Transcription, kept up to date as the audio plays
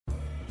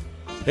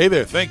Hey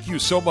there, thank you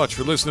so much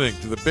for listening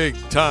to the Big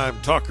Time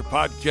Talker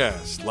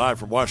Podcast, live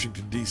from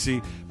Washington,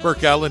 D.C.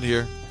 Burke Allen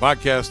here,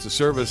 podcast, a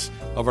service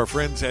of our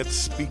friends at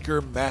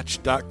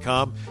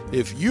SpeakerMatch.com.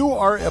 If you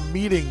are a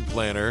meeting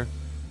planner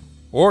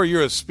or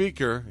you're a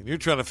speaker and you're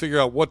trying to figure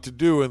out what to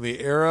do in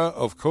the era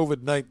of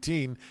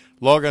COVID-19,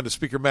 log on to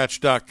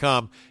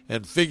SpeakerMatch.com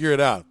and figure it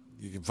out.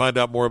 You can find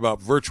out more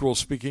about virtual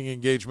speaking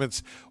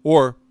engagements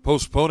or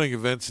postponing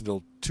events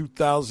until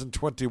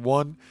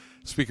 2021.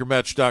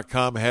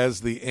 SpeakerMatch.com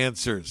has the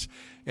answers.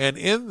 And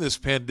in this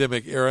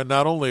pandemic era,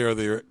 not only are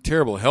there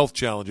terrible health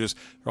challenges,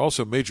 there are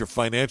also major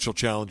financial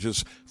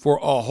challenges for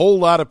a whole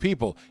lot of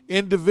people,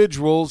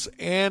 individuals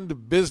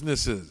and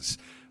businesses.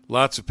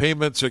 Lots of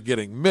payments are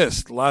getting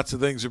missed. Lots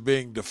of things are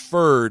being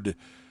deferred.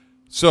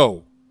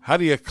 So, how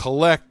do you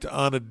collect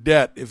on a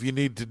debt if you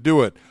need to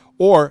do it?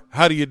 Or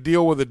how do you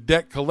deal with a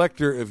debt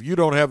collector if you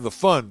don't have the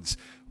funds?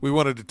 We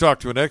wanted to talk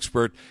to an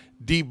expert.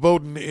 Dee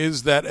Bowden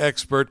is that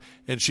expert,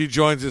 and she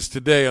joins us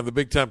today on the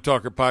Big Time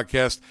Talker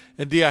Podcast.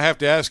 And Dee, I have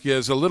to ask you,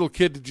 as a little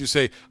kid, did you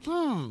say,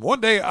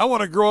 one day I want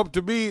to grow up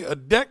to be a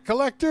debt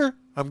collector?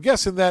 I'm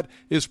guessing that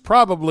is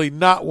probably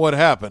not what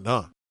happened,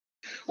 huh?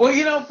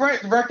 Well,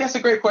 Brett, that's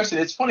a great question.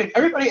 It's funny.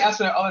 Everybody asks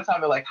me all the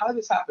time. They're like, "How did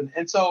this happen?"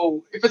 And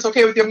so, if it's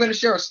okay with you, I'm going to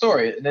share a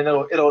story, and then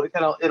it'll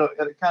kind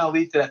of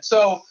lead to that.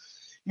 So,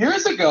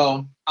 years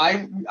ago,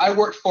 I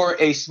worked for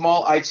a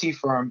small IT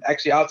firm,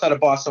 actually outside of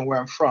Boston, where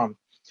I'm from.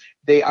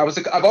 So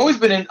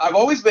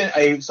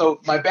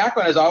my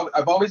background is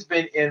I've always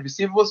been in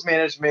receivables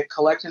management,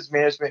 collections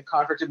management,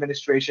 contract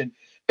administration,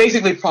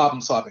 basically problem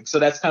solving. So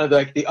that's kind of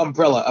like the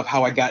umbrella of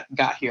how I got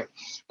here.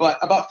 But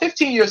about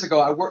 15 years ago,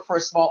 I worked for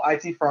a small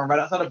IT firm right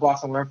outside of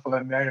Boston, where I'm from,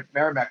 in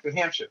Merrimack, New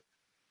Hampshire.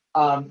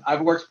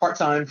 I've worked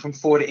part-time from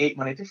 4 to 8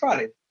 Monday through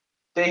Friday.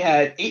 They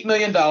had $8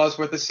 million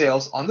worth of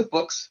sales on the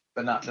books,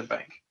 but not in the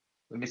bank.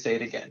 Let me say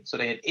it again. So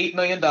they had $8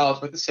 million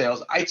worth of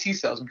sales, IT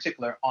sales in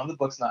particular, on the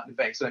books, not in the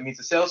bank. So that means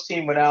the sales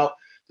team went out,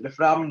 did a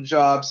phenomenal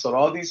job, sold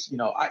all these,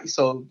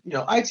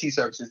 IT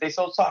services. They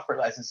sold software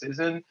licenses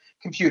and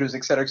computers,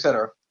 et cetera, et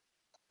cetera.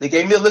 They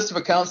gave me a list of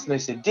accounts and they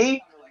said,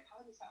 "Dee,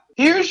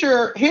 if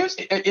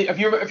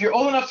you're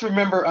old enough to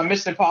remember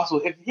Mission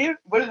Impossible, how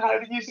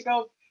did it used to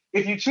go?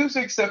 If you choose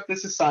to accept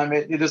this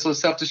assignment, this will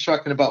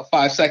self-destruct in about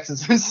 5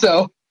 seconds."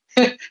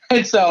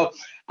 And so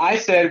I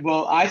said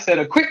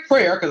a quick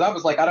prayer, because I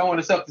was like, I don't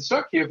want to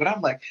self-destruct here, but I'm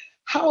like,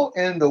 how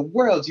in the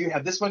world do you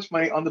have this much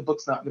money on the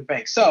books, not in the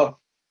bank? So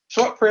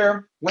short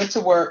prayer, went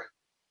to work,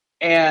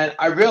 and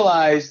I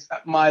realized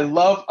my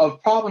love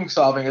of problem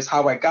solving is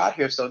how I got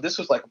here. So this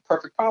was like a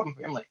perfect problem for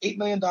me. I'm like, $8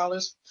 million,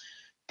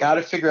 got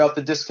to figure out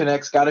the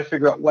disconnects, got to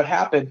figure out what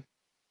happened.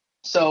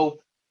 So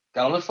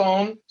got on the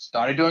phone,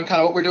 started doing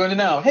kind of what we're doing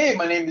now. Hey,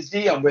 my name is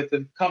Dee. I'm with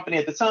the company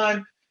at the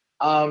time.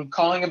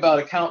 Calling about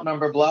account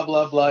number, blah,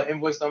 blah, blah,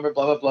 invoice number,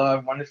 blah, blah, blah. I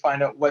wanted to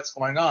find out what's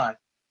going on.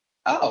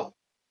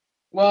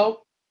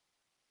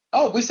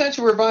 We sent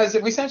you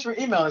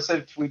an email and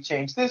said, we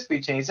changed this,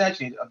 we changed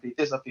that, you need to update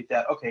this, update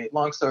that. Okay,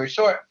 long story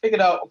short,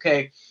 figured out,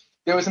 okay,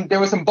 there was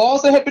some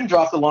balls that had been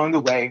dropped along the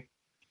way.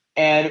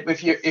 And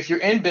if you're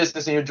in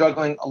business and you're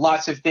juggling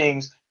lots of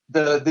things,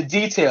 the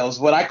details,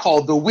 what I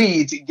call the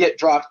weeds, get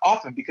dropped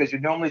often because you're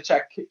normally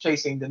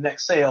chasing the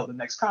next sale, the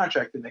next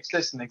contract, the next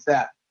this, the next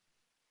that.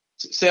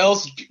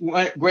 Sales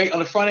went great on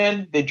the front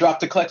end. They dropped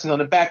the collections on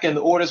the back end.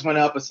 The orders went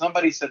up, but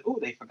somebody said,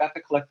 they forgot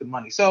to collect the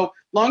money. So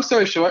long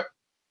story short,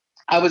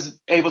 I was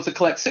able to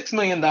collect $6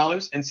 million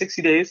in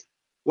 60 days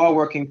while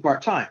working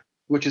part-time,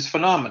 which is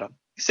phenomenal.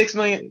 $6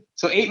 million.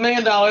 So $8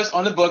 million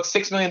on the books,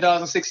 $6 million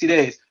in 60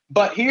 days.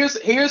 But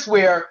here's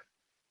where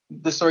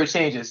the story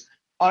changes.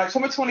 On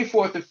October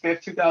 24th of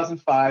 5th,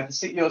 2005, the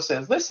CEO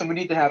says, "Listen, we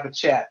need to have a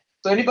chat."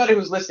 So anybody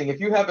who's listening, if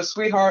you have a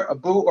sweetheart, a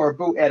boo, or a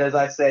boo-ette, as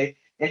I say,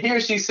 and he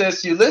or she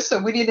says to you,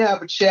 "Listen, we need to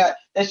have a chat,"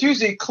 that's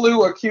usually a clue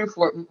or cue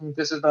for,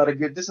 this is not a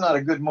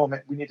good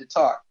moment. We need to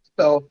talk.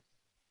 So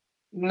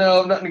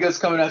no, nothing good's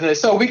coming out of this.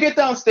 So we get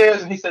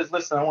downstairs and he says,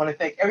 "Listen, I want to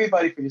thank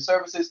everybody for your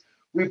services.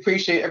 We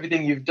appreciate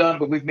everything you've done,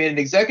 but we've made an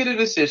executive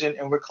decision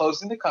and we're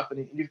closing the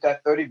company. And you've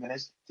got 30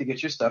 minutes to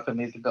get your stuff and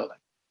leave the building."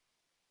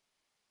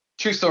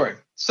 True story.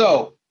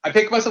 So I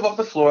pick myself off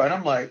the floor and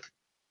I'm like,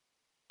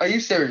 "Are you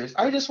serious?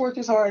 I just worked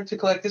this hard to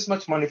collect this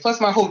much money. Plus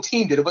my whole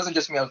team did. It wasn't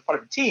just me. I was part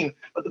of a team.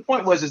 But the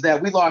point was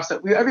that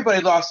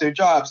everybody lost their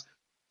jobs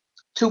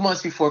 2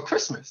 months before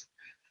Christmas."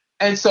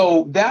 And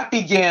so that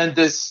began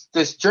this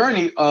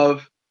journey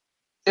of,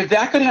 if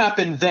that could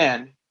happen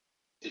then,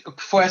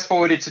 fast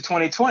forwarded to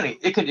 2020,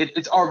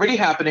 it's already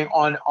happening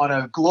on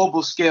a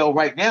global scale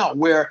right now,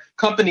 where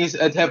companies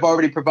have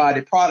already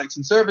provided products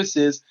and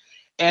services,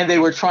 and they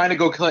were planning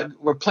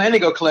to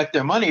go collect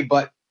their money,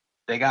 but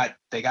they got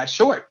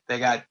short.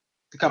 The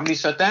company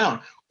shut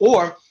down.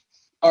 Or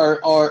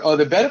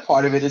the better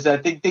part of it is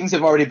that things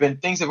have already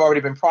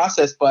been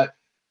processed, but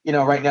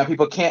right now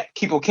people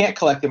can't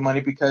collect their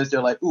money because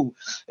they're like, "Ooh,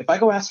 if I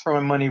go ask for my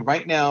money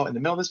right now in the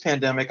middle of this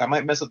pandemic, I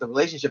might mess up the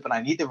relationship, and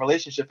I need the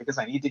relationship because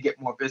I need to get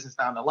more business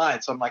down the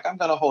line." So I'm like, I'm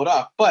going to hold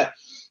off. But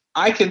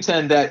I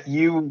contend that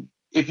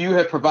if you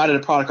have provided a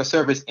product or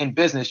service in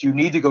business, you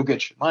need to go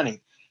get your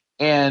money.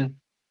 And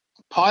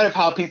part of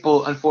how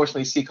people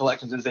unfortunately see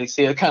collections is they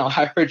see it kind of like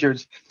I heard your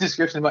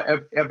description about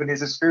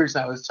Ebenezer Scrooge,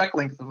 and I was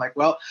chuckling because I'm like,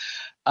 well,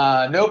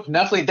 nope,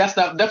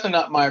 definitely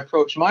not my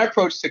approach. My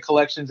approach to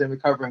collections and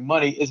recovering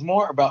money is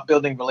more about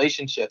building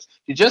relationships.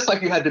 Just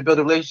like you had to build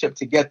a relationship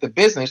to get the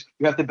business,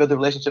 you have to build a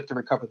relationship to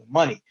recover the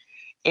money.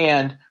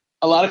 And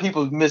a lot of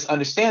people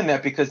misunderstand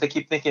that because they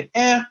keep thinking,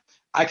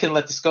 I can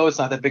let this go. It's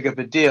not that big of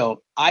a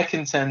deal. I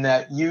contend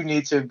that you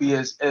need to be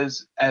as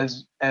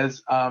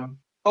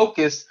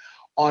focused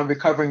on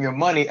recovering your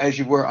money as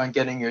you were on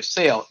getting your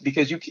sale,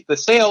 because the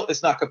sale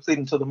is not complete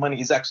until the money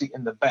is actually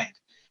in the bank.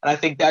 And I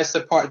think that's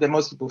the part that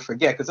most people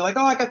forget, because they're like,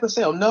 oh, I got the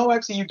sale. No,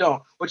 actually, you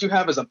don't. What you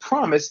have is a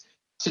promise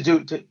to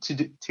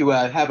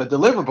have a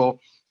deliverable,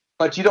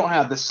 but you don't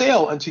have the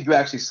sale until you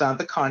actually sign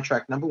the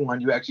contract. Number one,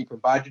 you actually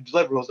provide your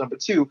deliverables. Number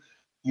two,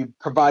 you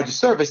provide your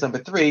service. Number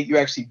three, you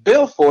actually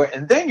bill for it,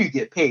 and then you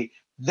get paid.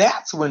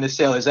 That's when the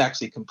sale is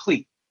actually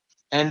complete.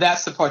 And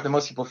that's the part that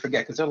most people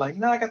forget, because they're like,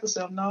 no, I got the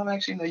sale. No,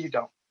 actually, no, you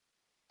don't.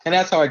 And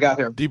that's how I got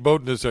here. Dee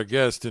Bowden is our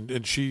guest,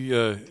 and she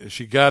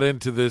got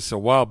into this a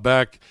while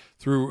back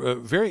through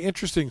very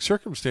interesting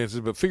circumstances,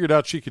 but figured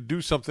out she could do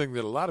something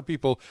that a lot of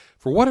people,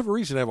 for whatever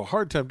reason, have a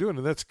hard time doing,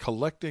 and that's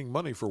collecting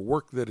money for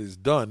work that is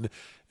done.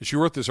 And she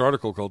wrote this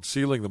article called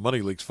Sealing the Money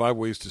Leaks, 5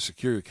 Ways to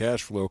Secure Your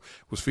Cash Flow,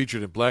 was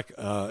featured in Black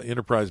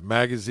Enterprise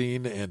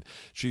Magazine, and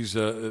she's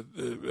a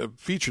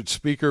featured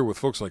speaker with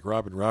folks like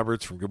Robin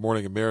Roberts from Good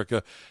Morning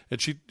America, and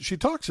she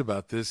talks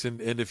about this,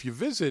 and if you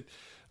visit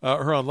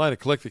her online at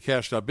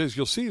collectthecash.biz,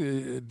 you'll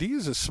see Dee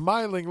is a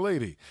smiling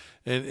lady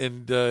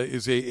and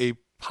is a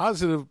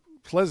positive,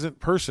 pleasant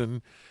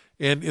person.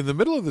 And in the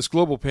middle of this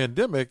global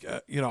pandemic,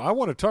 I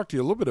want to talk to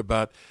you a little bit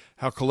about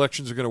how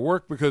collections are going to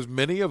work, because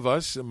many of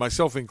us,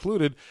 myself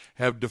included,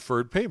 have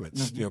deferred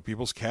payments. Mm-hmm.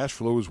 People's cash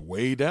flow is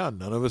way down.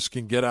 None of us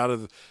can get out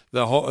of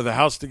the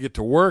house to get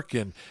to work.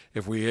 And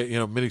if we,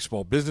 many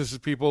small businesses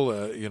people,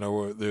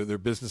 their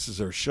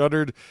businesses are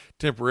shuttered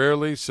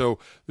temporarily. So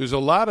there's a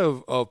lot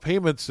of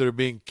payments that are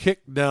being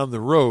kicked down the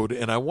road.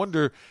 And I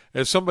wonder,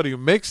 as somebody who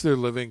makes their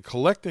living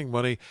collecting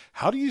money,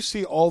 how do you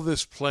see all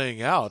this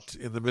playing out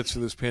in the midst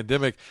of this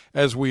pandemic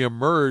as we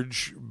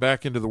emerge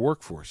back into the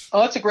workforce? Oh,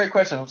 that's a great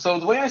question. So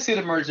the way I see it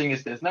emerging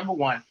is this. Number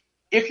one,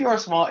 if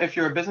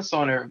you're a business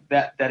owner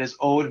that is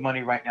owed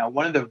money right now,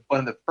 one of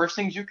the first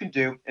things you can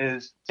do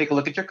is take a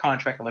look at your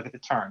contract and look at the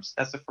terms.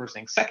 That's the first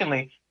thing.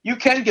 Secondly, you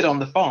can get on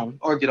the phone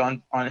or get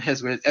on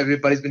his,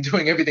 everybody's been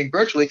doing everything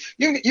virtually.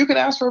 You can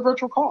ask for a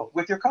virtual call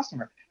with your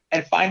customer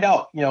and find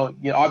out,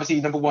 obviously,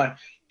 number one,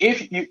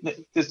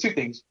 there's two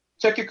things.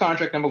 Check your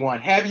contract. Number one,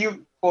 have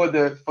you, for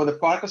the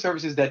product or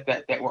services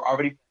that were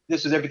already,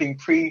 this was everything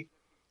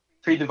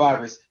pre-the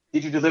virus,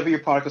 did you deliver your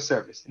product or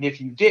service? And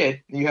if you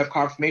did, and you have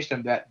confirmation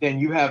of that, then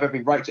you have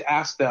every right to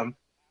ask them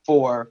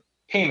for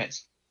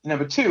payments.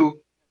 Number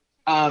two,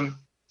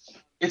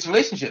 it's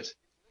relationships.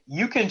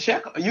 You can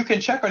check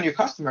on your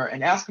customer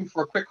and ask him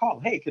for a quick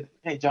call. Hey,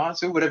 John,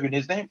 Sue, whatever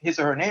his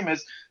or her name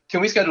is,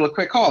 can we schedule a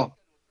quick call?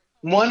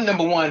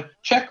 Number one,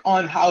 check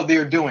on how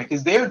they're doing,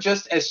 because they're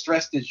just as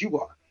stressed as you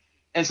are.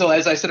 And so,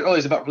 as I said earlier,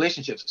 it's about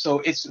relationships. So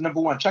it's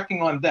number one,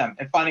 checking on them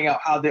and finding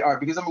out how they are.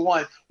 Because number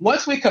one,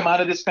 once we come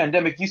out of this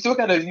pandemic, you still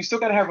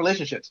gotta have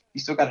relationships.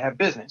 You still gotta have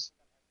business.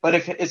 But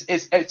if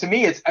it's to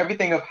me, it's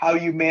everything of how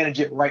you manage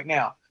it right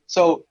now.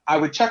 So I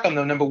would check on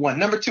them. Number one.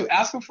 Number two,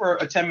 ask them for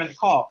a 10-minute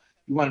call.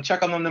 You want to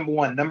check on them. Number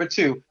one. Number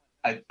two,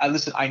 I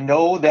listen. I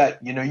know that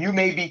you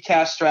may be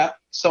cash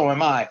strapped. So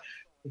am I.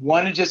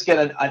 Want to just get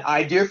an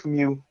idea from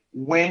you.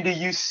 When do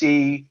you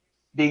see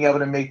being able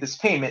to make this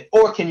payment,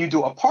 or can you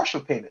do a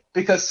partial payment?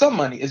 Because some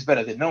money is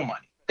better than no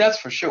money. That's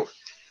for sure.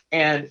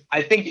 And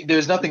I think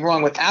there's nothing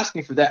wrong with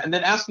asking for that and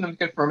then asking them to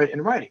confirm it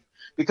in writing.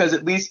 Because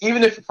at least,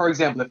 even if, for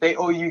example, if they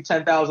owe you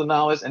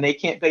 $10,000 and they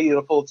can't pay you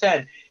the full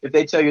 10, if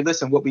they tell you,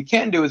 listen, what we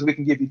can do is we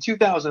can give you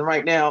 $2,000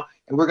 right now,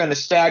 and we're going to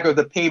stagger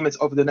the payments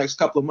over the next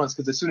couple of months,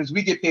 because as soon as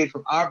we get paid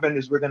from our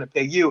vendors, we're going to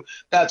pay you.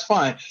 That's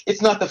fine.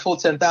 It's not the full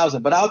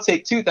 $10,000, but I'll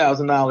take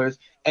 $2,000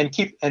 and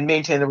keep and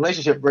maintain the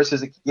relationship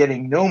versus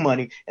getting no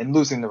money and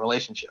losing the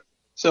relationship.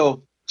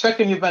 So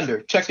check in your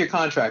vendor, check your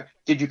contract.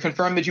 Did you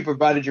confirm that you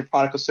provided your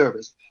product or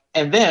service?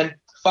 And then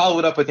follow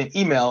it up with an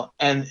email,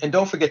 and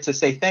don't forget to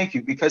say thank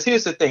you, because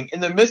here's the thing. In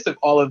the midst of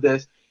all of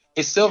this,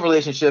 it's still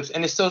relationships,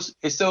 and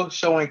it's still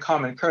showing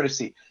common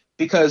courtesy,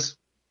 because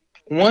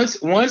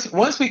once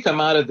we come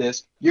out of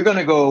this, you're going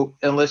to go,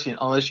 unless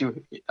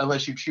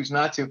you choose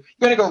not to, you're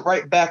going to go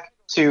right back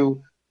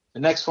to the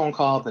next phone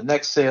call, the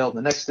next sale,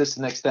 the next this,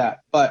 the next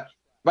that. But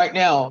right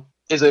now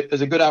is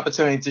a good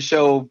opportunity to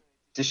show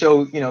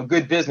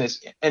good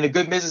business, and a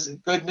good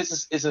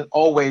business isn't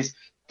always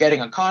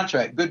getting a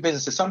contract. Good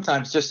business is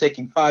sometimes just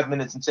taking 5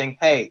 minutes and saying,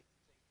 hey,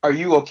 are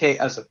you okay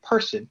as a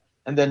person?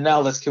 And then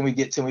now can we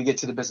get to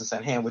the business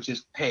at hand, which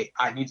is, hey,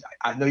 I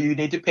know you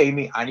need to pay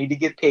me. I need to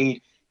get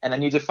paid, and I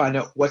need to find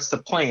out what's the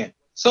plan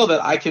so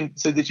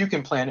that you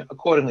can plan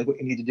accordingly what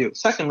you need to do.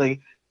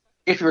 Secondly,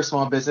 if you're a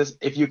small business,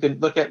 if you can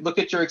look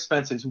at your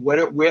expenses, what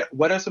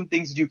are some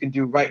things that you can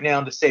do right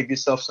now to save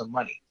yourself some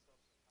money?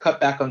 cut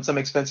back on some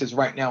expenses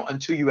right now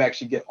until you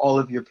actually get all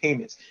of your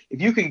payments.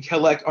 If you can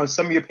collect on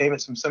some of your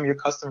payments from some of your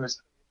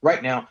customers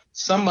right now,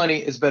 some money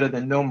is better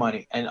than no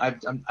money. And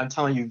I'm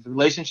telling you,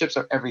 relationships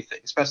are everything,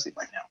 especially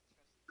right now.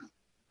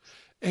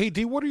 Hey,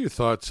 Dee, what are your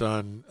thoughts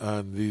on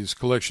these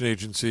collection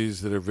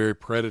agencies that are very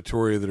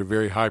predatory, that are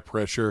very high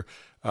pressure,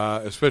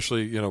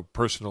 especially,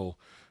 personal,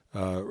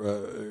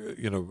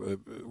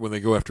 when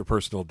they go after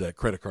personal debt,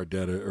 credit card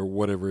debt, or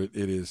whatever it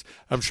is?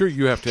 I'm sure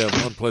you have to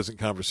have unpleasant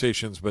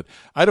conversations, but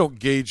I don't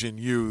gauge in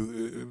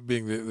you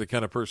being the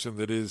kind of person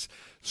that is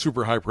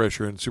super high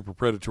pressure and super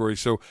predatory.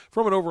 So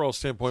from an overall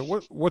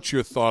standpoint, what's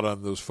your thought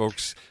on those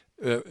folks?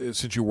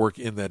 Since you work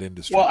in that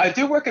industry? Well, I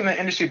do work in that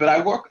industry, but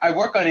I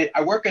work on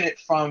it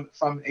from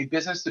a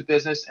business to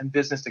business and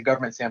business to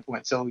government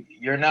standpoint. So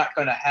you're not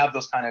going to have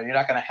those kind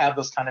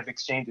of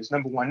exchanges.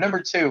 Number one.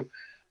 Number two,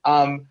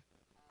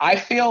 I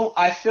feel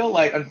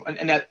like,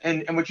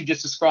 and what you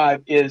just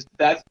described is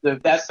that's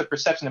the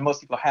perception that most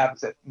people have,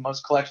 is that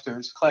most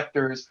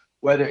collectors,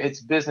 whether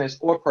it's business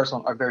or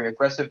personal, are very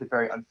aggressive, they're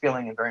very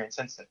unfeeling, and very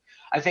insensitive.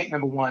 I think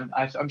number one,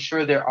 I'm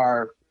sure there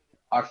are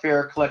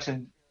fair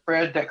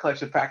debt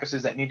collection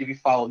practices that need to be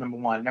followed, number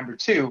one. Number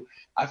two,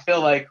 I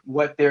feel like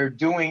what they're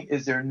doing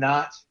is they're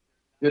not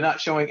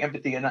showing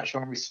empathy and not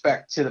showing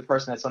respect to the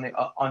person that's on the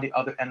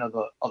other end of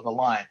the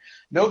line.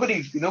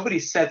 Nobody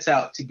sets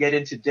out to get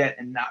into debt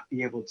and not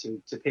be able to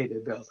pay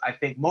their bills. I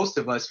think most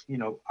of us,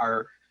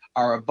 are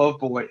above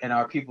board and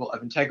are people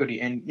of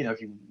integrity. And if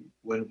you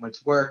when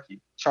to work, you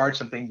charge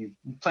something, you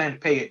plan to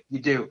pay it, you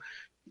do.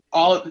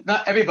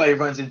 Not everybody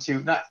runs into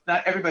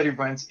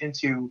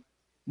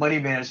money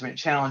management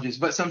challenges,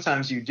 but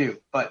sometimes you do.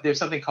 But there's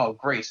something called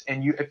grace,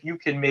 and if you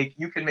can make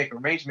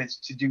arrangements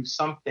to do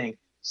something.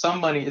 Some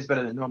money is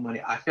better than no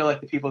money. I feel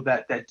like the people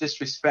that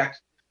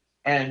disrespect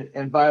and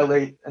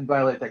violate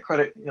that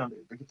credit,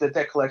 the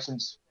debt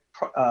collections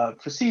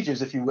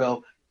procedures, if you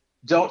will,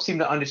 don't seem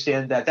to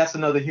understand that that's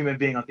another human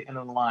being at the end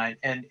of the line.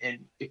 And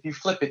if you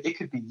flip it, it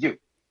could be you.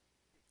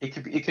 It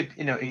could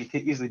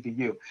easily be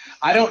you.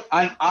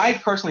 I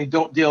personally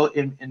don't deal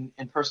in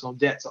personal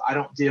debt, so I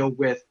don't deal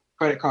with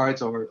credit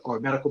cards or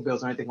medical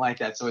bills or anything like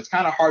that. So it's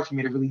kind of hard for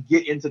me to really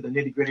get into the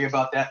nitty gritty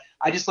about that.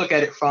 I just look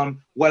at it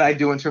from what I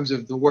do in terms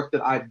of the work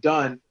that I've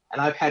done, and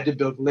I've had to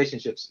build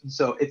relationships. And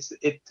so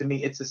to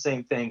me, it's the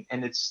same thing.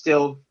 And it's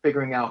still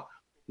figuring out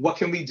what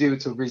can we do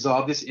to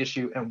resolve this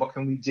issue and what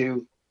can we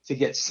do to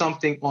get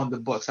something on the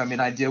books. I mean,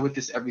 I deal with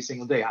this every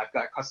single day. I've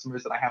got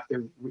customers that I have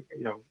to,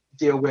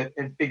 deal with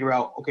and figure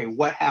out, okay,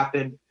 what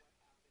happened?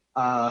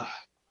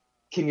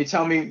 Can you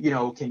tell me,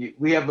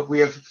 we have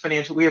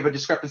a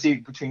discrepancy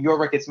between your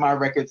records, my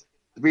records,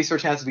 the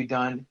research has to be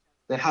done,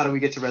 then how do we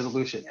get to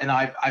resolution? And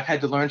I've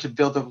had to learn to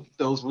build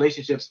those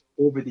relationships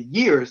over the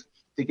years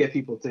to get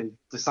people to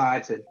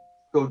decide to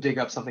go dig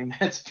up something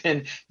that's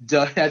been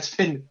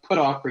put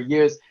off for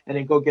years, and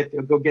then go get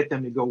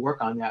them to go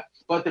work on that.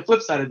 But the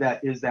flip side of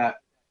that is that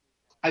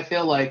I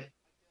feel like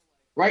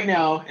right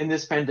now in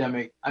this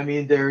pandemic, I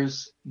mean, there are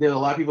a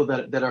lot of people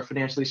that are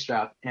financially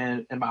strapped,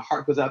 and my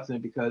heart goes out to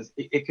them because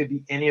it could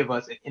be any of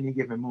us at any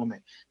given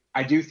moment.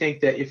 I do think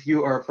that if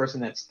you are a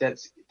person that's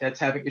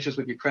having issues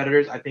with your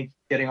creditors, I think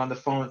getting on the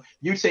phone,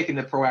 you taking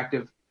the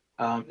proactive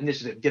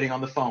initiative, getting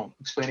on the phone,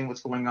 explaining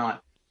what's going on,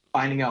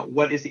 finding out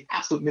what is the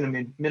absolute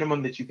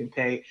minimum that you can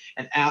pay,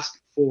 and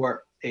ask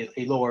for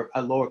a lower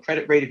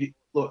credit rate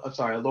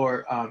a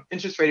lower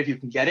interest rate if you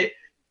can get it.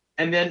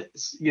 And then,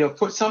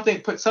 put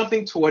something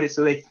toward it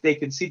so they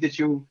can see that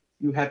you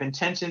have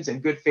intentions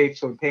and good faith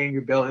toward paying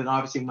your bill. And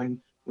obviously,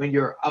 when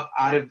you're up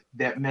out of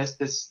that mess,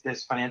 this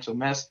financial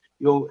mess,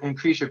 you'll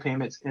increase your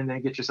payments and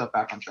then get yourself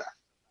back on track.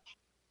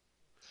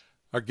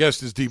 Our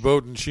guest is Dee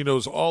Bowden. She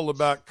knows all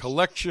about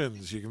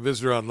collections. You can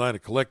visit her online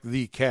at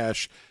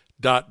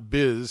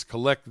collectthecash.biz,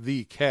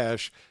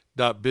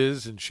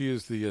 collectthecash.biz, and she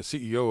is the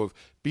CEO of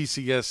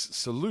BCS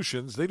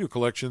Solutions. They do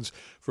collections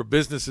for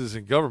businesses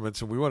and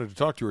governments, and we wanted to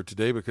talk to her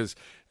today because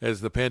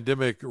as the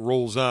pandemic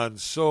rolls on,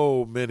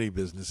 so many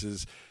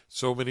businesses,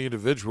 so many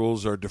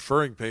individuals are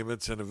deferring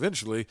payments, and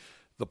eventually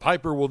the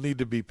piper will need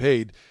to be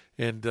paid.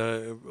 And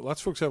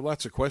lots of folks have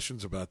lots of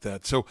questions about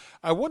that. So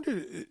I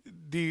wonder,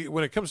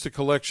 when it comes to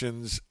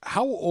collections,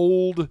 how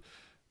old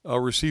a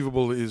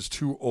receivable is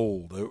too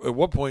old? At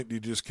what point do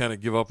you just kind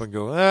of give up and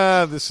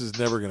go, this is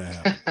never going to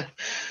happen?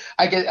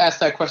 I get asked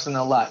that question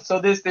a lot. So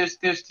there's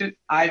two.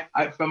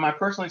 From my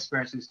personal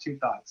experience, there's two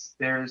thoughts.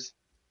 There's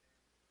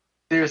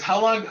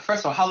how long.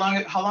 First of all, how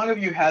long have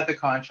you had the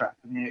contract?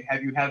 I mean,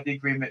 have you had the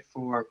agreement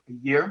for a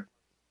year?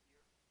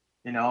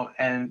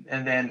 And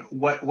then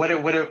what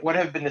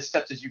have been the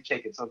steps that you've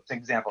taken? So, for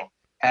example,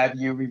 have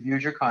you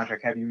reviewed your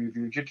contract? Have you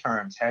reviewed your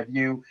terms? Have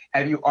you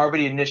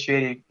already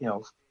initiated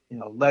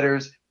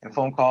letters and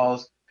phone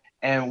calls?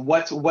 And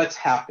what's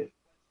happened?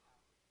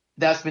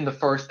 That's going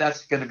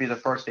to be the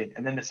first thing.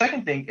 And then the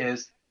second thing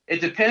is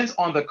it depends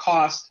on the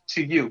cost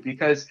to you,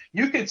 because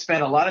you can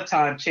spend a lot of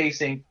time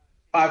chasing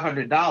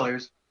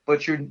 $500,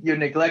 but you're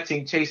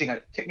neglecting collecting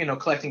a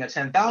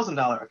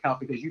 $10,000 account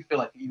because you feel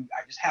like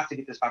I just have to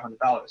get this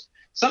 $500.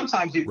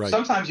 Sometimes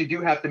you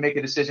do have to make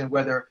a decision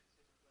whether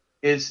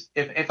is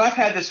if I've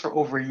had this for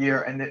over a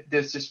year and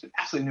there's just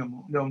absolutely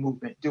no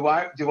movement, do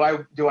I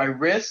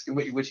risk,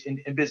 which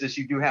in business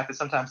you do have to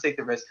sometimes take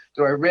the risk,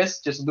 do I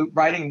risk just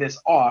writing this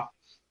off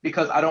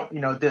because I don't,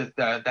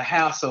 the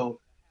hassle,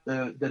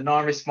 the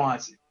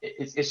non-response,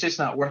 it's just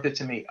not worth it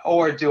to me?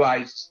 Or do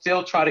I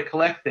still try to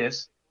collect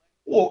this,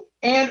 or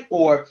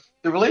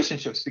the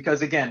relationships?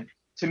 Because again,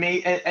 to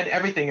me, and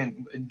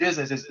everything in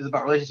business is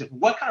about relationships.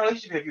 What kind of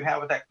relationship have you had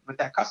with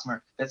that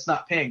customer that's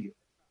not paying you?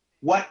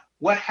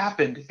 What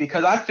happened?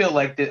 Because I feel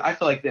like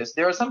this.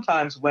 There are some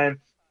times when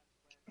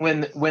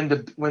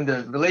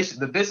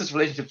the business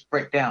relationships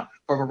break down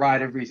for a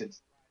variety of reasons.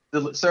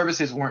 The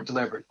services weren't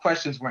delivered,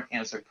 questions weren't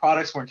answered,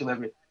 products weren't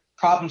delivered,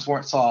 problems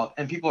weren't solved,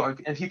 and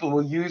people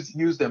will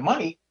use their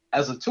money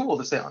as a tool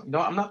to say, I'm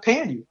not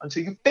paying you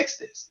until you fix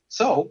this.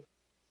 So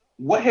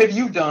what have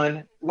you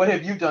done? What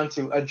have you done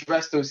to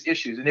address those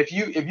issues? And if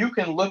you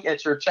can look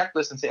at your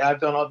checklist and say,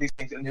 I've done all these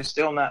things and they're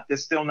still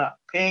not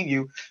paying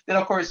you, then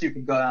of course you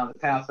can go down the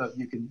path of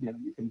you can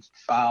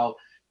file,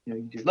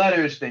 you do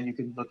letters, then you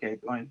can look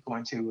at going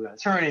to an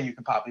attorney, you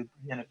can probably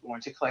end up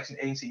going to a collection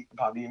agency, you can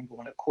probably even go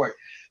into court.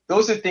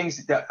 Those are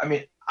things that,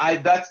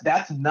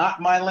 that's not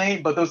my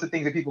lane, but those are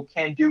things that people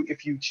can do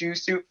if you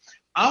choose to.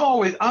 I'm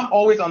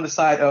always on the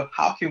side of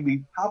how can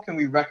we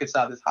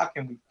reconcile this? How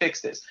can we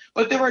fix this?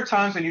 But there are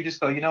times when you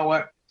just go, you know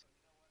what?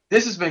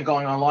 This has been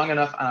going on long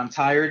enough and I'm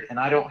tired and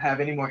I don't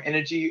have any more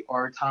energy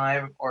or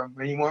time or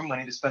any more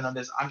money to spend on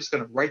this. I'm just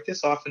going to write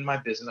this off in my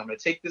business. I'm going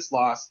to take this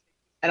loss.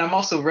 And I'm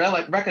also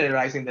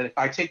recognizing that if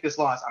I take this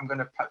loss, I'm going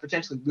to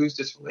potentially lose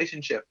this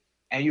relationship.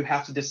 And you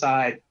have to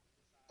decide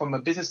from a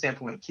business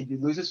standpoint, can you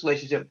lose this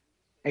relationship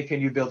and can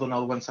you build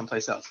another one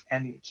someplace else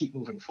and keep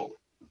moving forward?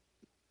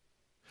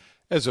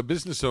 As a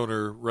business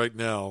owner right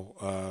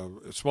now,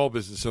 small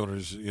business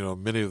owners,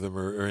 many of them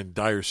are in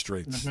dire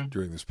straits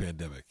during this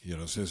pandemic.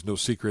 So there's no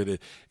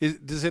secret.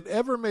 Does it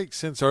ever make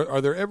sense?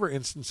 Are there ever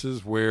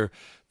instances where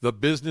the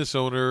business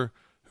owner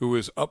who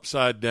is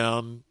upside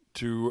down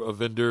to a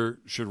vendor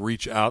should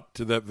reach out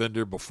to that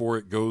vendor before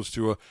it goes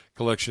to a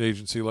collection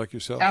agency like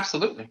yourself?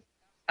 Absolutely.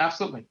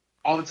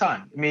 All the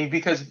time.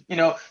 Because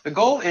the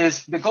goal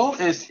is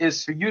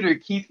for you to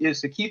keep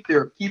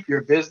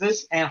your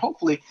business and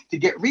hopefully to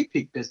get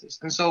repeat business.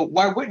 And so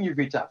why wouldn't you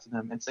reach out to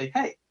them and say,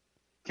 hey,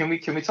 can we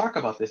talk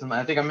about this? And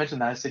I think I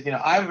mentioned that. I said,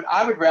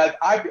 I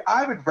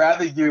would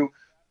rather you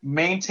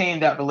maintain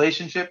that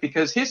relationship,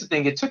 because here's the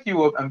thing: it took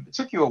you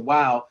a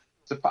while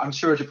to, I'm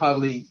sure, to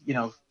probably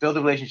build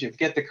a relationship,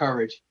 get the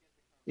courage.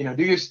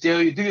 Do your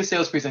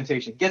sales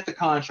presentation, get the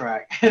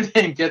contract, and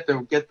then get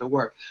the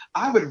work.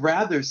 I would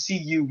rather see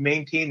you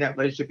maintain that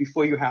relationship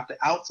before you have to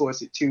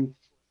outsource it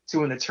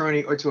to an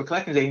attorney or to a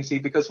collections agency,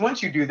 because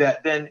once you do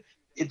that, then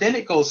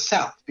it goes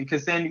south,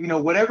 because then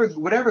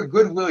whatever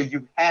goodwill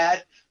you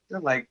had,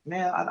 you're like,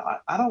 man,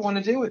 I don't want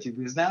to deal with you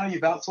because now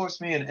you've outsourced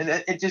me, and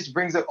it just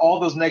brings up all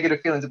those negative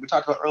feelings that we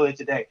talked about earlier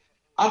today.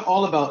 I'm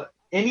all about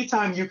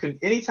anytime that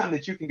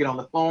you can get on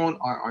the phone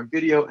or on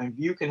video and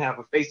you can have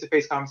a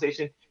face-to-face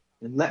conversation.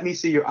 And let me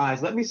see your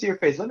eyes. Let me see your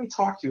face. Let me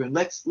talk to you, and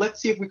let's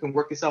see if we can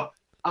work this out.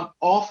 I'm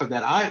all for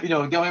that.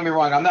 Don't get me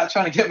wrong. I'm not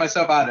trying to get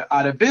myself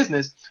out of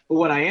business, but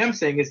what I am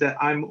saying is that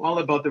I'm all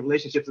about the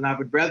relationships, and I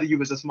would rather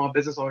you, as a small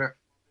business owner,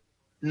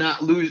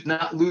 not lose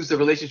the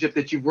relationship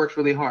that you've worked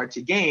really hard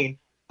to gain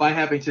by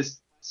having to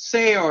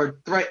say or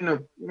threaten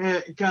or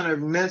kind of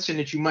mention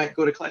that you might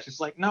go to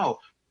collections. Like, no,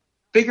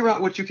 figure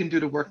out what you can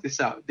do to work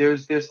this out.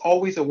 There's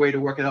always a way to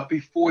work it out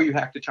before you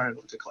have to turn it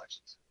over to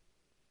collections.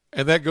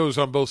 And that goes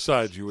on both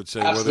sides, you would say,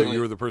 Absolutely. Whether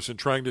you're the person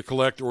trying to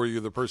collect or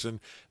you're the person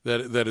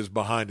that is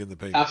behind in the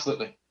payment.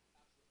 Absolutely.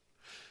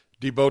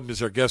 Dee Bowden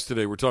is our guest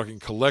today. We're talking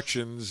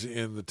collections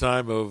in the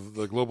time of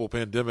the global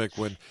pandemic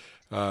when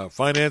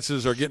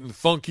finances are getting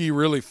funky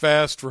really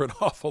fast for an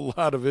awful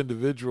lot of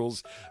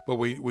individuals, but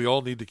we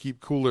all need to keep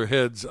cooler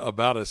heads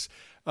about us.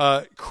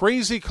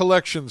 Crazy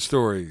collection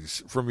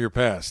stories from your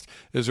past.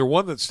 Is there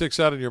one that sticks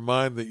out in your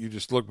mind that you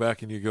just look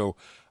back and you go,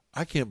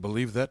 I can't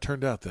believe that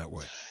turned out that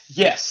way?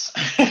 Yes,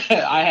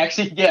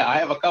 I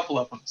have a couple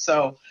of them.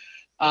 So,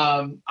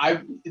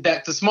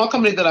 the small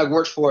company that I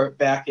worked for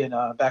back in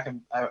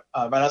right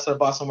outside of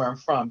Boston, where I'm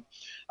from,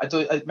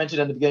 I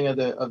mentioned at the beginning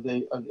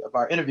of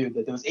our interview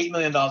that there was $8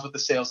 million worth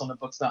of sales on the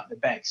books, not in the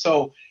bank.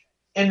 So,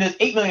 in this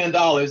 $8 million,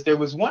 there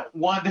was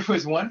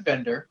one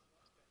vendor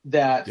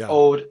that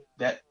owed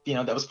that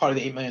was part of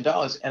the $8 million,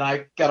 and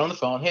I got on the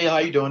phone. Hey, how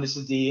you doing? This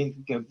is Dee.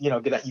 You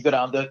go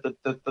down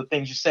the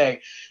things you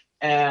say.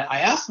 And I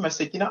asked him, I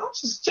said, I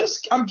was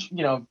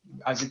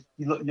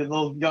you're a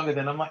little younger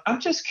than I'm like, I'm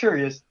just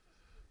curious,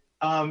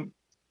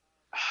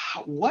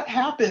 what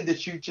happened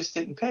that you just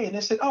didn't pay? And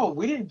they said, oh,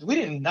 we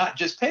didn't not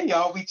just pay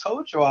y'all. We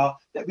told y'all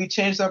that we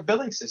changed our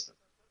billing system.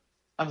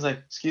 I was like,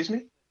 excuse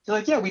me? They're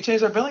like, yeah, we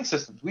changed our billing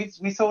system. We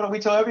told all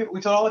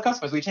the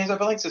customers we changed our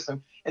billing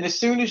system. And as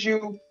soon as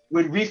you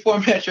would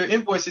reformat your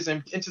invoices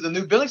into the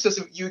new billing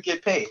system, you would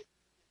get paid.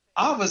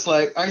 I was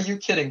like, are you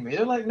kidding me?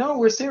 They're like, no,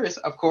 we're serious.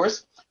 Of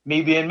course,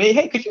 me being me.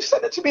 Hey, could you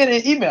send it to me in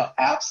an email?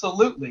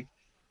 Absolutely.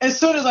 As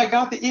soon as I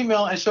got the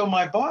email and showed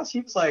my boss, he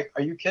was like,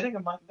 "Are you kidding?"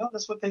 I'm like, "No,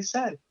 that's what they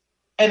said."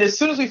 And as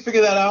soon as we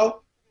figured that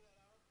out,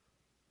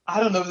 I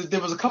don't know, there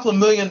was a couple of $1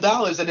 million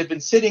that had been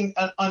sitting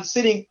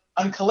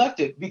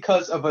uncollected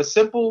because of a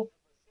simple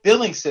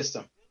billing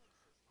system.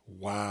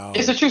 Wow.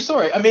 It's a true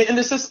story. I mean, and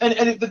this is,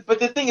 but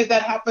the thing is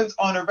that happens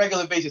on a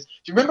regular basis. Do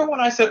you remember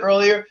when I said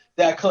earlier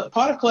that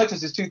part of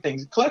collections is two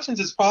things? Collections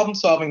is problem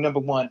solving, number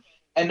one,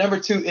 and number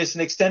two is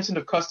an extension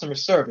of customer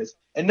service.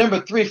 And number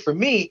three, for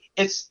me,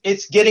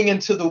 it's getting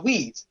into the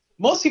weeds.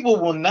 Most people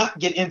will not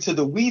get into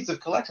the weeds of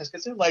collections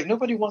because they're like,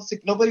 nobody wants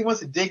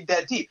to dig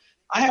that deep.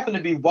 I happen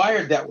to be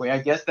wired that way, I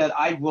guess, that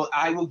I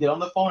will get on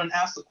the phone and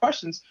ask the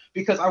questions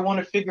because I want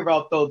to figure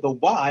out the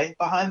why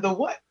behind the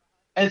what.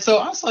 And so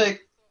I was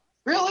like,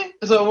 really?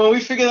 So when we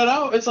figure that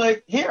out, it's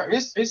like, here,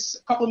 it's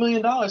a couple of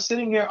 $1 million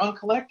sitting here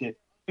uncollected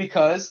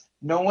because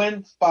no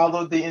one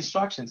followed the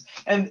instructions.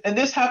 And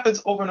this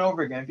happens over and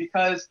over again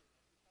because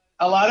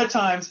a lot of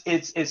times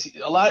it's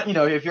a lot,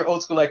 if you're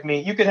old school like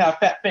me, you could have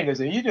fat fingers.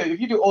 And if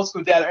you do old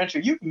school data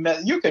entry, you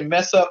can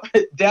mess up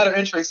data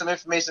entry some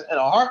information in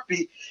a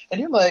heartbeat.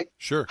 And you're like,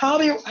 sure, how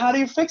do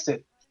you fix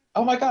it?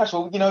 Oh my gosh,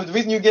 well, the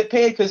reason you get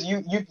paid because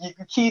you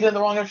keyed in the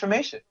wrong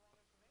information.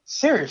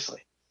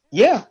 Seriously.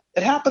 Yeah,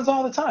 it happens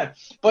all the time.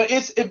 But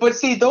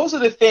see, those are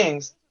the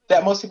things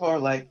that most people are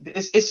like,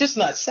 it's just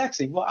not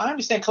sexy. Well, I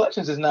understand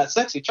collections is not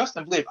sexy. Trust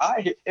and believe.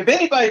 If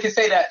anybody can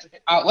say that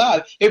out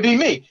loud, it'd be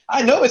me.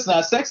 I know it's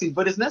not sexy,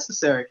 but it's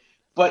necessary.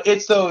 But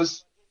it's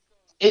those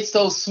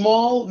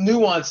small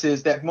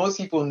nuances that most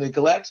people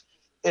neglect,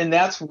 and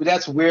that's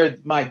where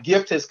my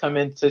gift has come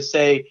in to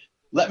say,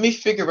 let me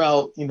figure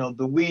out,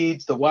 the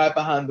weeds, the why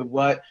behind the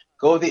what,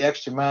 go the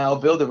extra mile,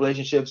 build the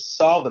relationships,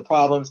 solve the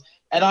problems.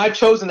 And I've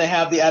chosen to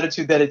have the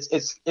attitude that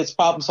it's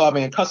problem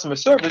solving and customer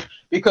service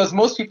because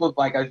most people,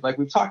 like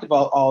we've talked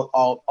about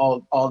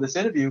all this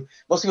interview,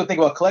 most people think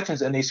about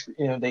collections and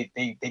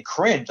they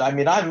cringe. I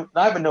mean, I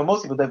even know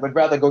most people that would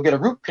rather go get a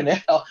root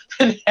canal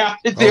than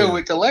have to deal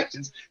with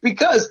collections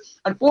because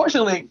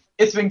unfortunately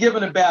it's been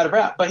given a bad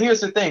rap. But here's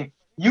the thing.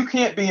 You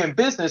can't be in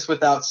business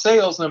without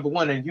sales, number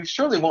one, and you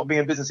surely won't be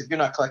in business if you're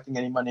not collecting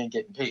any money and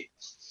getting paid.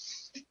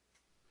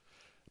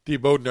 Dee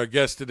Bowden, our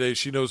guest today,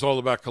 she knows all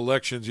about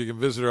collections. You can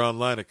visit her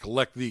online at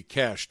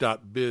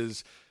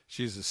collectthecash.biz.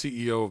 She's the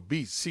CEO of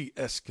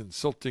BCS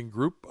Consulting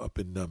Group up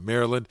in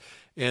Maryland.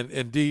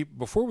 And Dee,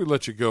 before we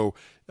let you go,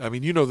 I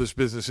mean, you know this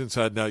business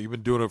inside and out. You've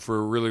been doing it for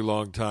a really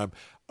long time.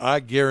 I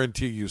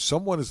guarantee you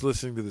someone is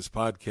listening to this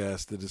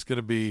podcast that is going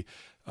to be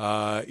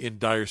in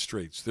dire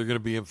straits. They're going to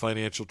be in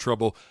financial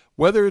trouble,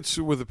 whether it's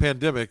with the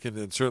pandemic,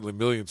 and certainly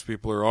millions of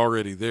people are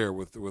already there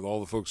with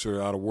all the folks who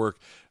are out of work,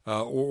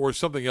 or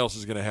something else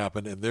is going to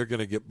happen, and they're going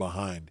to get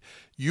behind.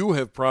 You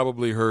have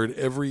probably heard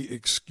every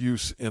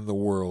excuse in the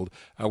world.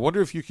 I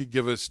wonder if you could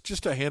give us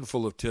just a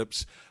handful of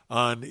tips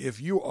on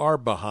if you are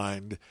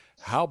behind,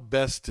 how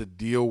best to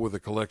deal with a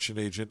collection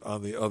agent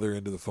on the other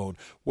end of the phone.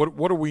 What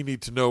do we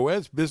need to know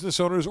as business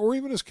owners or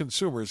even as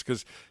consumers?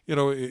 Because,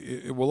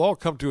 it will all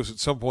come to us at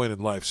some point in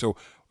life. So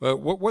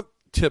what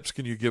tips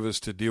can you give us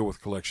to deal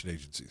with collection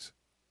agencies?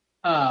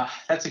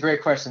 That's a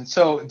great question.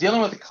 So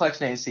dealing with a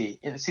collection agency,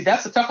 see,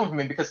 that's a tough one for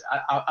me because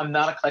I'm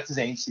not a collections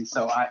agency.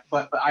 So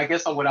but I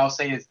guess what I'll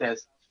say is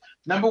this.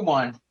 Number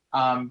one,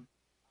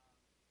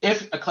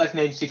 if a collection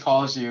agency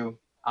calls you,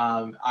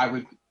 I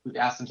would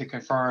ask them to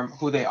confirm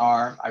who they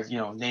are,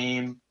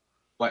 name,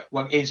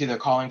 what agency they're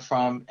calling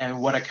from,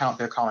 and what account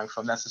they're calling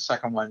from. That's the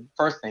second one.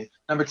 First thing.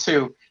 Number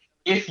two,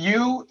 if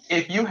you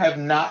have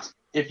not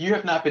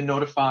been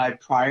notified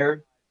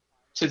prior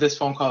to this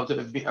phone call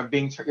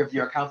of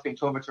your account being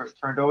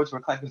turned over to a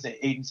collections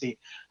agency,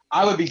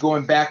 I would be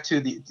going back to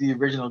the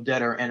original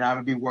debtor, and I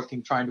would be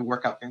trying to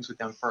work out things with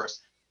them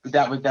first. But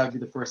that would be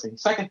the first thing.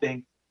 Second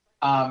thing,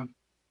 I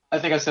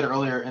think I said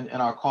earlier in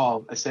our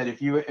call, I said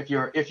if you're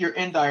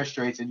in dire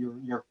straits and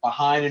you're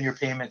behind in your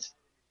payments,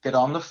 get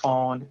on the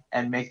phone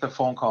and make the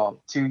phone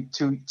call to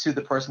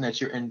the person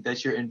that you're in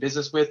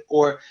business with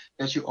or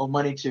that you owe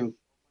money to,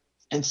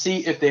 and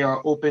see if they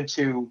are open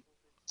to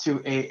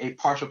a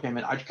partial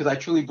payment. Because I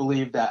truly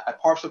believe that a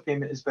partial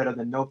payment is better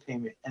than no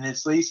payment, and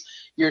at least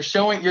you're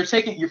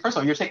taking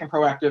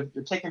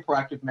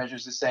proactive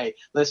measures to say,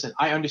 listen,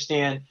 I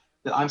understand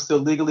that I still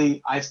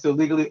legally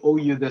owe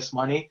you this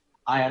money.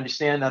 I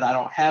understand that I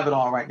don't have it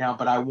all right now,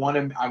 but I want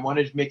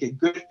to make a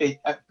good faith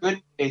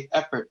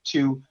effort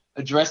to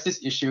address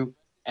this issue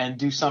and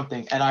do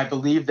something. And I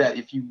believe that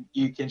if you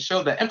can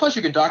show that, and plus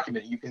you can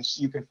document it,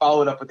 you can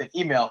follow it up with an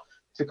email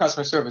to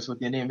customer service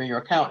with your name and your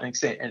account and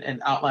say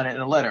and outline it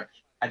in a letter.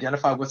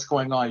 Identify what's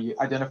going on. You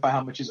identify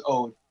how much is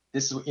owed.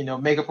 This is,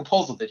 make a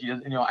proposal that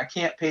I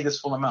can't pay this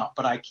full amount,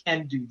 but I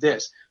can do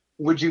this.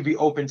 Would you be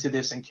open to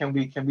this? And can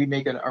we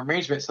make an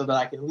arrangement so that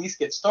I can at least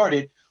get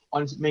started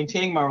on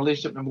maintaining my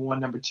relationship, number one.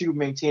 Number two,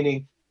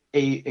 maintaining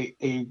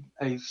a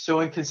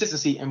showing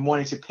consistency and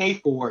wanting to pay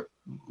for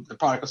the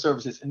product or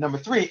services. And number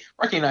three,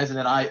 recognizing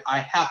that I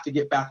have to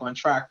get back on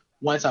track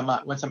once I'm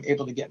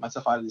able to get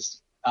myself out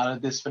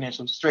of this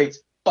financial straits.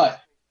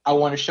 But I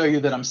want to show you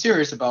that I'm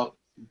serious about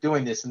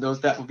doing this. And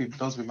those would be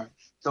my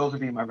those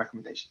would be my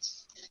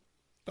recommendations.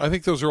 I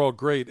think those are all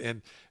great,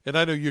 and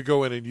I know you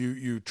go in and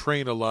you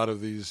train a lot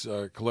of these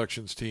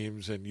collections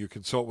teams, and you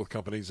consult with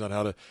companies on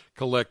how to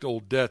collect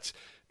old debts.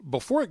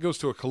 Before it goes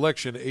to a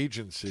collection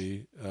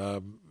agency, I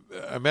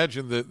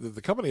imagine that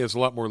the company has a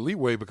lot more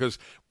leeway, because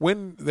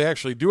when they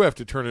actually do have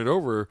to turn it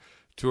over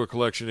to a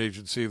collection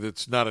agency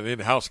that's not an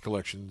in-house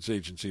collections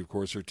agency, of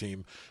course, or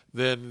team,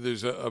 then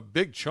there's a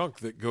big chunk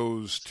that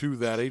goes to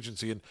that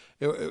agency. And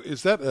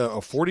is that a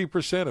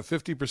 40%, a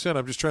 50%?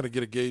 I'm just trying to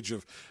get a gauge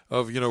of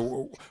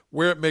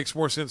where it makes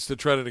more sense to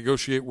try to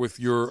negotiate with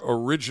your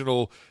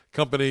original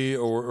company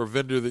or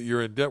vendor that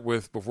you're in debt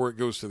with before it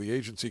goes to the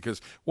agency.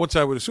 Because once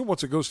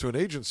it goes to an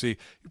agency,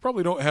 you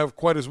probably don't have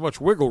quite as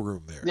much wiggle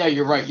room there. Yeah,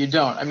 you're right. You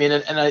don't. I mean,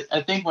 and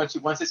I think once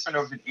it's turned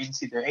over to the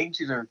agency, the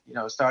agencies are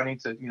starting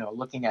to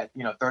looking at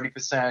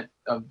 30%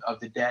 of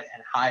the debt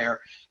and higher.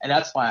 And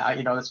that's why I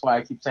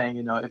keep saying,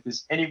 if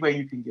there's any way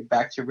you can get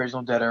back to your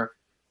original debtor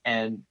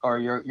or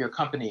your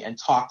company and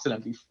talk to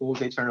them before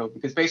they turn it over,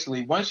 because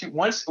basically once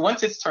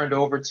it's turned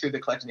over to the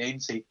collection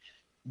agency,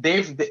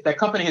 that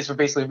company has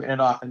basically written it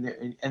off,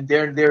 and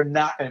they're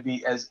not going to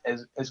be as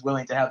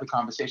willing to have the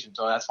conversation.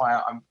 So that's why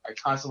I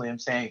constantly am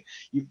saying,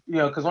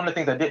 because one of the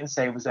things I didn't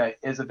say was that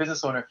as a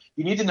business owner,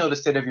 you need to know the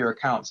state of your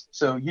accounts.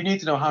 So you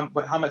need to know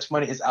how much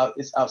money is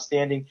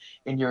outstanding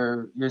in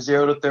your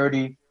 0 to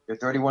 30, your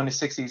 31 to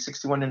 60,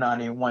 61 to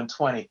 90, and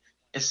 120.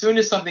 As soon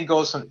as something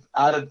goes from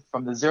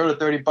the 0 to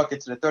 30 bucket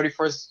to the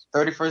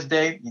 31st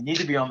day, you need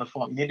to be on the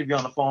phone. You need to be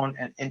on the phone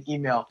and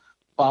email,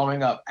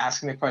 following up,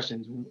 asking the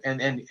questions,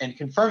 and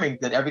confirming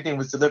that everything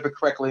was delivered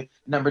correctly.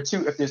 Number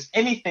two, if there's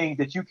anything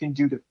that you can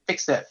do to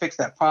fix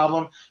that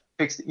problem,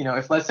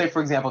 if let's say,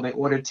 for example, they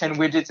ordered 10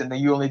 widgets and then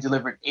you only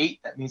delivered 8,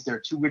 that means there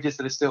are 2 widgets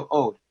that are still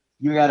owed.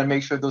 You got to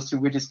make sure those 2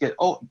 widgets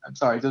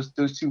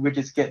those 2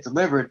 widgets get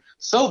delivered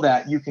so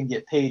that you can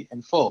get paid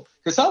in full.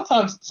 Because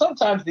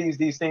sometimes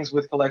these things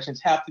with collections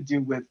have to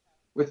do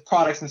with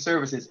products and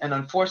services, and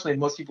unfortunately,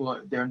 most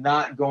people, they're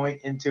not going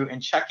into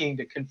and checking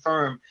to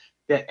confirm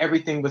that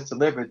everything was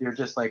delivered. They're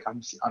just like,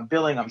 I'm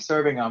billing, I'm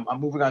serving, I'm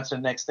moving on to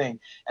the next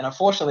thing. And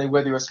unfortunately,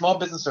 whether you're a small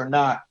business or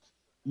not,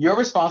 you're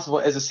responsible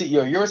as a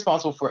CEO. You're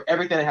responsible for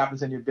everything that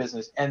happens in your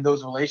business and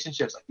those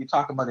relationships. Like you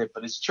talk about it,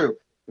 but it's true.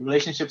 The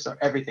relationships are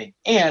everything.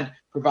 And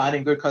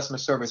providing good customer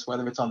service,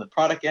 whether it's on the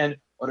product end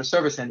or the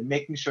service end,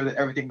 making sure that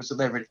everything was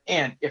delivered.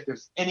 And if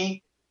there's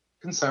any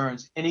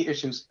concerns, any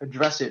issues,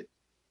 address it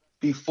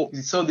before,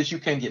 so that you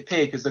can get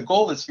paid. Because the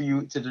goal is for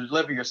you to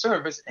deliver your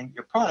service and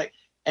your product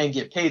and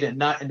get paid and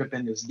not end up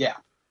in this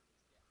gap.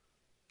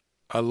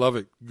 I love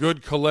it.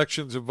 Good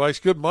collections advice,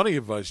 good money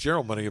advice,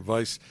 general money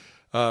advice.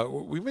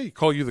 We may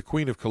call you the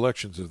queen of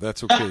collections, if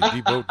that's okay.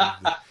 Dee Bowden,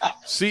 the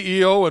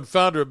CEO and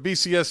founder of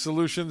BCS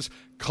Solutions.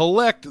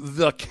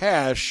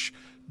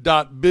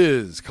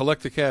 CollectTheCash.biz.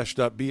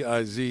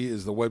 CollectTheCash.biz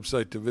is the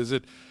website to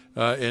visit.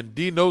 And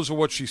Dee knows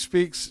what she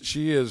speaks.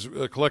 She has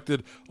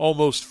collected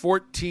almost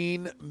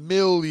 $14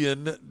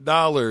 million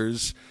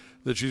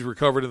that she's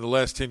recovered in the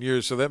last 10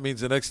 years. So that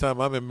means the next time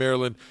I'm in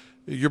Maryland,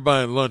 you're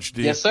buying lunch,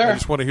 Dee. Yes, sir. I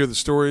just want to hear the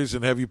stories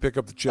and have you pick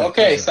up the check.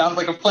 Okay, sounds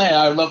like a plan.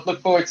 I look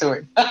forward to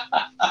it.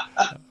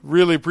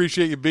 Really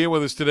appreciate you being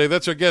with us today.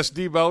 That's our guest,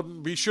 Dee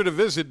Bowden. Be sure to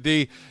visit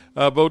Dee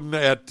Bowden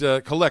at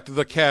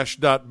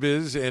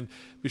collectthecash.biz, and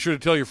be sure to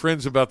tell your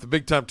friends about the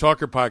Big Time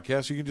Talker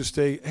podcast. You can just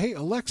say, hey,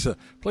 Alexa,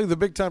 play the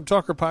Big Time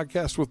Talker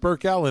podcast with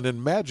Burke Allen,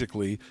 and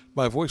magically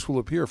my voice will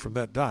appear from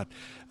that dot.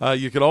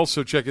 You can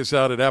also check us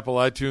out at Apple,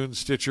 iTunes,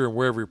 Stitcher, and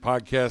wherever your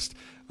podcasts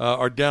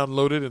are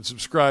downloaded and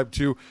subscribed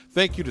to.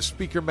 Thank you to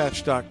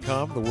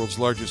SpeakerMatch.com, the world's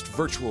largest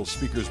virtual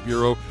speakers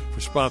bureau, for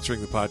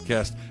sponsoring the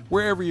podcast.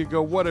 Wherever you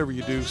go, whatever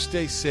you do,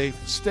 stay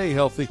safe, stay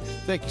healthy.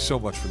 Thank you so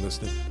much for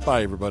listening.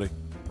 Bye, everybody.